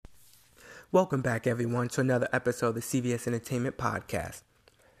Welcome back, everyone, to another episode of the CVS Entertainment podcast.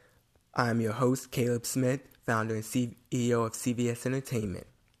 I'm your host, Caleb Smith, founder and CEO of CVS Entertainment.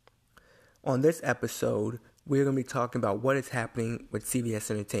 On this episode, we're going to be talking about what is happening with CVS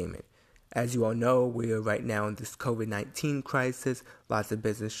Entertainment. As you all know, we are right now in this COVID-19 crisis. Lots of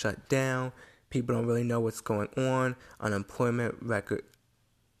business shut down. People don't really know what's going on.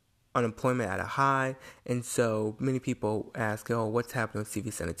 Unemployment at a high, and so many people ask, what's happening with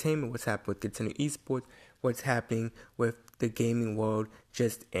CVS Entertainment, what's happening with Continue Esports, what's happening with the gaming world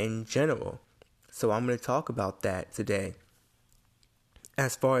just in general. So I'm going to talk about that today.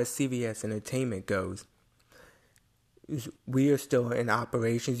 As far as CVS Entertainment goes, we are still in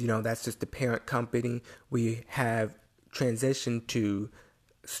operations. That's just the parent company. We have transitioned to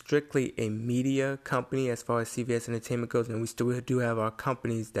strictly a media company as far as CVS Entertainment goes, and we still do have our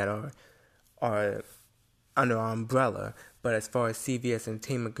companies that are under our umbrella. But as far as CVS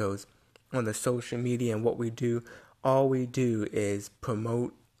Entertainment goes, on the social media and what we do, all we do is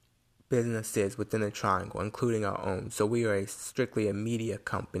promote businesses within the triangle, including our own. So we are strictly a media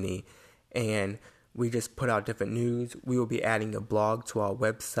company, and we just put out different news. We will be adding a blog to our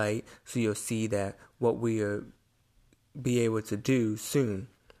website, so you'll see that what we are be able to do soon.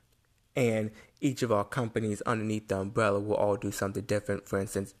 And each of our companies underneath the umbrella will all do something different. For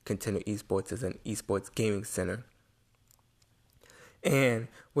instance, Continue Esports is an esports gaming center. And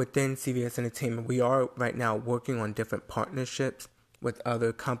within CVS Entertainment, we are right now working on different partnerships with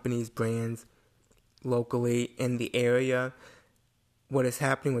other companies, brands locally in the area. What is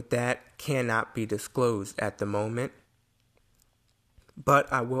happening with that cannot be disclosed at the moment.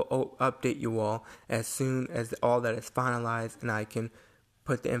 But I will update you all as soon as all that is finalized and I can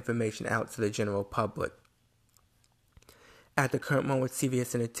put the information out to the general public. At the current moment with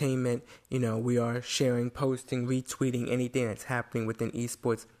CVS Entertainment, we are sharing, posting, retweeting anything that's happening within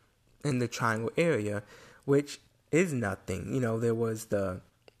esports in the Triangle area, which is nothing. There was the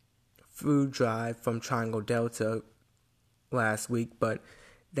food drive from Triangle Delta last week, but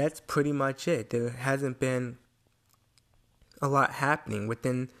that's pretty much it. There hasn't been a lot happening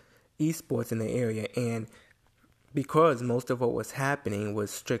within esports in the area, and because most of what was happening was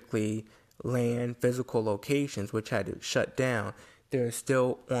strictly LAN, physical locations, which had to shut down, there are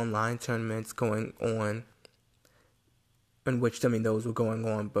still online tournaments going on, those were going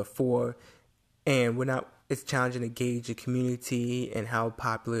on before, and it's challenging to gauge the community and how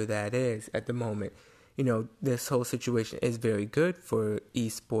popular that is at the moment. This whole situation is very good for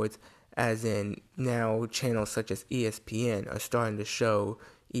esports, as in now channels such as ESPN are starting to show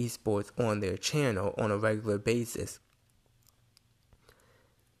esports on their channel on a regular basis.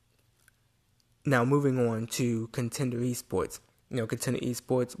 Now moving on to Continue Esports. Continue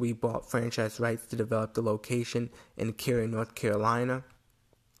Esports, we bought franchise rights to develop the location in Cary, North Carolina.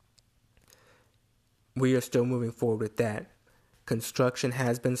 We are still moving forward with that. Construction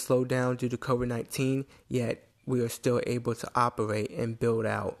has been slowed down due to COVID-19, yet we are still able to operate and build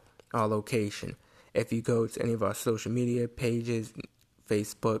out our location. If you go to any of our social media pages,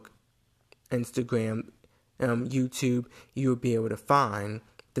 Facebook, Instagram, YouTube, you will be able to find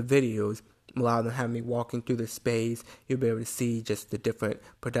the videos. A lot of them have me walking through the space. You'll be able to see just the different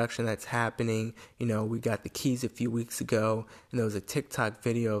production that's happening. We got the keys a few weeks ago, and there was a TikTok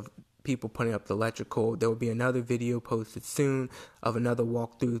video of people putting up the electrical. There will be another video posted soon of another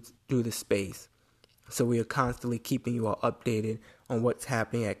walk through the space. So we are constantly keeping you all updated on what's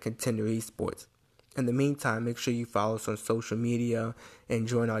happening at Continue Esports. In the meantime, make sure you follow us on social media and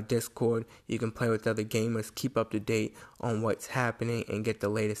join our Discord. You can play with other gamers, keep up to date on what's happening, and get the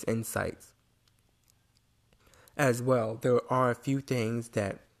latest insights. As well, there are a few things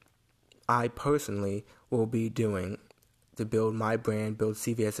that I personally will be doing to build my brand, build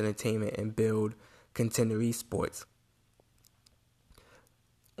CVS Entertainment, and build Continue Esports.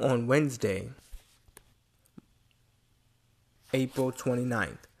 On Wednesday, April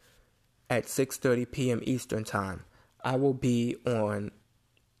 29th, at 6:30 p.m. Eastern Time, I will be on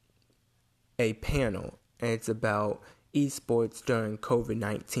a panel, and it's about esports during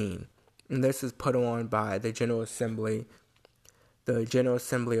COVID-19. And this is put on by the General Assembly. The General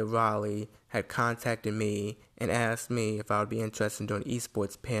Assembly of Raleigh had contacted me and asked me if I would be interested in doing an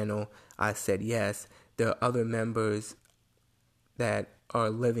esports panel. I said yes. There are other members that are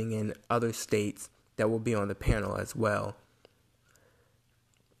living in other states that will be on the panel as well.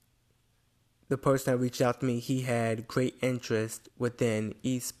 The person that reached out to me, he had great interest within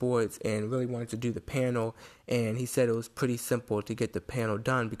esports and really wanted to do the panel, and he said it was pretty simple to get the panel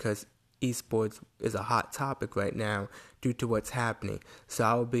done because esports is a hot topic right now due to what's happening. So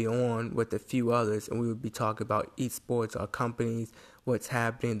I will be on with a few others, and we will be talking about esports, our companies, what's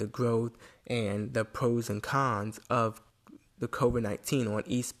happening, the growth, and the pros and cons of the COVID-19 on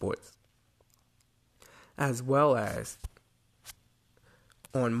esports. As well as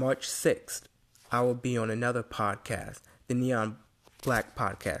on March 6th, I will be on another podcast, the Neon Black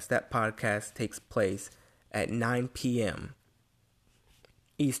Podcast. That podcast takes place at 9 p.m.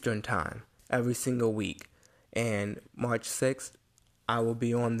 Eastern Time every single week. And March 6th, I will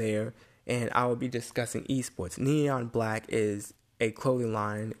be on there and I will be discussing esports. Neon Black is a clothing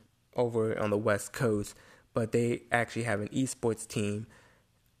line over on the West Coast, but they actually have an esports team.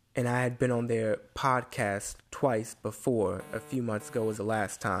 And I had been on their podcast twice before. A few months ago was the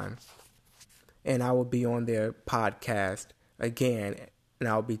last time. And I will be on their podcast again.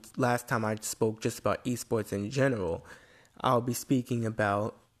 And last time I spoke just about esports in general. I'll be speaking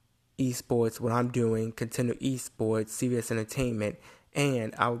about esports, what I'm doing, Contender Esports, CVS Entertainment,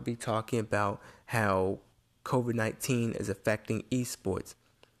 and I will be talking about how COVID-19 is affecting esports.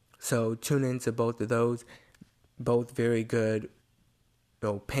 So tune into both of those, both very good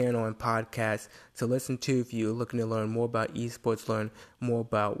panel and podcasts to listen to if you're looking to learn more about esports, learn more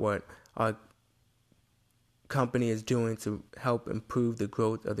about what our company is doing to help improve the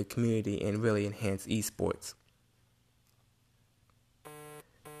growth of the community and really enhance esports.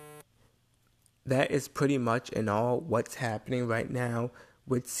 That is pretty much in all what's happening right now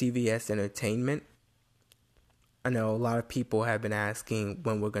with CVS Entertainment. I know a lot of people have been asking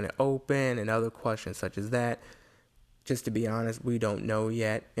when we're going to open and other questions such as that. Just to be honest, we don't know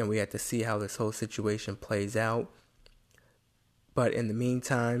yet, and we have to see how this whole situation plays out. But in the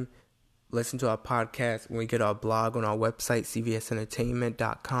meantime, listen to our podcast when we get our blog on our website,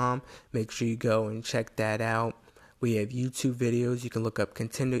 cvsentertainment.com. Make sure you go and check that out. We have YouTube videos. You can look up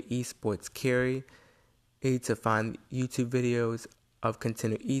Contender Esports Carry to find YouTube videos of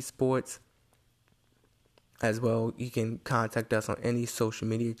Contender Esports. As well, you can contact us on any social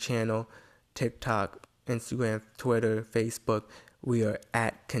media channel, TikTok, Instagram, Twitter, Facebook. We are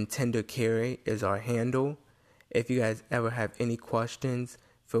at Contender Carry is our handle. If you guys ever have any questions,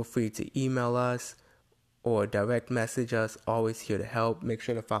 feel free to email us or direct message us. Always here to help. Make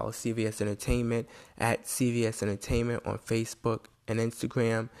sure to follow CVS Entertainment at CVS Entertainment on Facebook and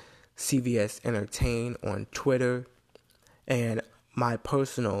Instagram, CVS Entertain on Twitter, and my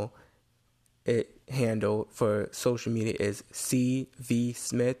personal handle for social media is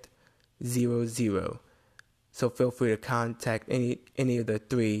CVSmith00. So feel free to contact any of the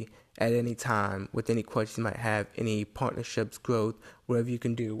three at any time with any questions you might have, any partnerships, growth, whatever you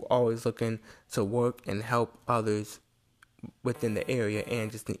can do. Always looking to work and help others within the area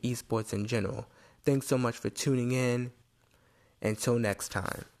and just in esports in general. Thanks so much for tuning in. Until next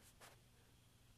time.